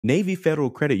Navy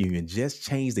Federal Credit Union just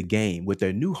changed the game with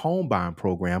their new home buying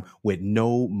program with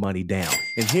no money down.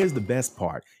 And here's the best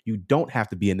part, you don't have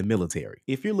to be in the military.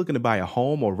 If you're looking to buy a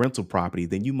home or rental property,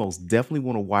 then you most definitely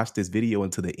want to watch this video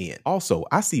until the end. Also,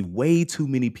 I see way too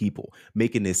many people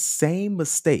making this same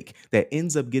mistake that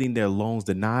ends up getting their loans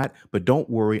denied, but don't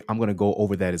worry, I'm going to go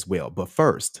over that as well. But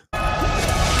first,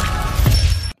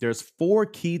 there's 4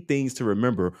 key things to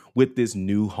remember with this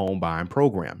new home buying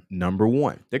program. Number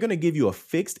 1, they're going to give you a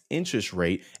fixed interest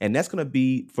rate, and that's going to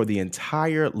be for the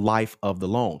entire life of the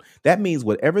loan. That means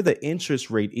whatever the interest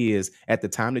rate is at the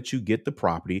time that you get the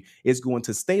property is going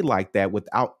to stay like that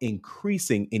without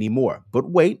increasing anymore. But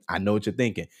wait, I know what you're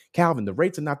thinking. Calvin, the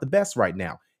rates are not the best right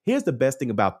now. Here's the best thing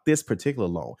about this particular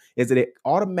loan is that it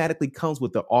automatically comes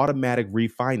with the automatic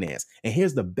refinance. And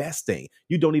here's the best thing.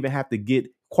 You don't even have to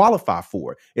qualify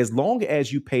for it. As long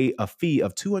as you pay a fee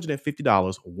of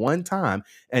 $250 one time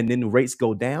and then the rates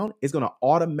go down, it's going to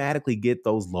automatically get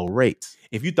those low rates.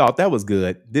 If you thought that was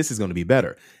good, this is going to be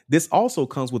better. This also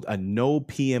comes with a no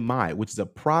PMI, which is a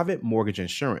private mortgage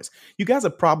insurance. You guys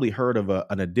have probably heard of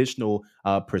an additional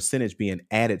percentage being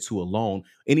added to a loan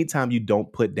anytime you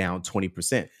don't put down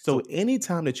 20%. So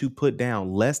anytime that you put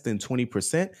down less than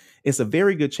 20%, it's a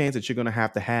very good chance that you're going to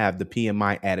have the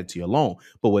PMI added to your loan.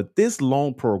 But with this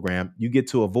loan program, you get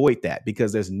to avoid that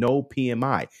because there's no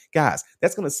PMI. Guys,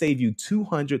 that's going to save you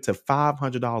 $200 to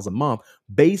 $500 a month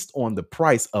based on the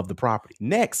price of the property.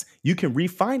 Next, you can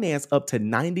refinance up to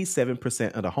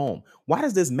 97% of the home. Why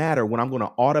does this matter when I'm going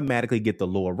to automatically get the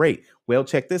lower rate? Well,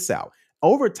 check this out.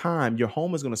 Over time, your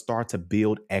home is going to start to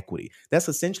build equity. That's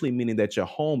essentially meaning that your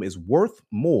home is worth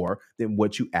more than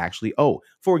what you actually owe.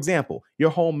 For example, your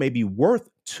home may be worth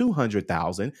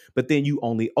 $200,000, but then you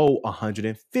only owe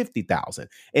 $150,000.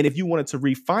 And if you wanted to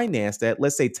refinance that,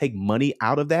 let's say take money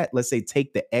out of that, let's say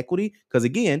take the equity, because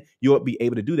again, you'll be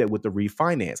able to do that with the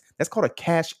refinance. That's called a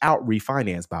cash out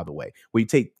refinance, by the way, where you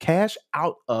take cash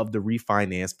out of the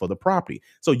refinance for the property.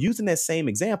 So using that same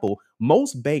example,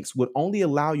 most banks would only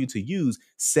allow you to use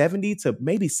 70 to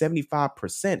maybe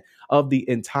 75% of the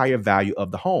entire value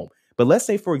of the home. But let's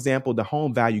say, for example, the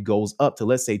home value goes up to,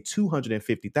 let's say,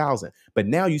 $250,000, but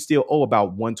now you still owe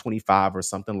about $125 or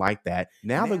something like that.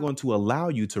 Now they're going to allow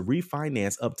you to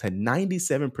refinance up to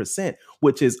 97%,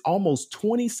 which is almost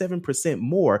 27%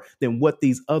 more than what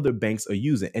these other banks are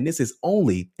using. And this is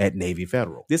only at Navy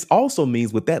Federal. This also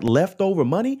means with that leftover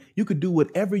money, you could do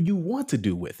whatever you want to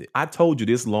do with it. I told you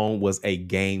this loan was a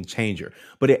game changer,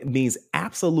 but it means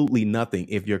absolutely nothing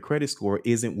if your credit score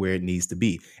isn't where it needs to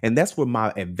be. And that's where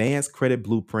my advanced credit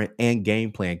blueprint and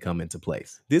game plan come into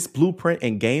place. This blueprint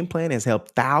and game plan has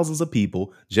helped thousands of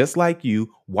people just like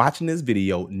you watching this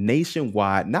video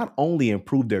nationwide not only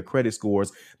improve their credit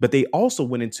scores, but they also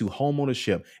went into home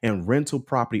ownership and rental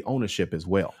property ownership as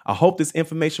well. I hope this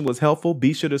information was helpful.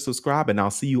 Be sure to subscribe and I'll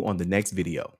see you on the next video.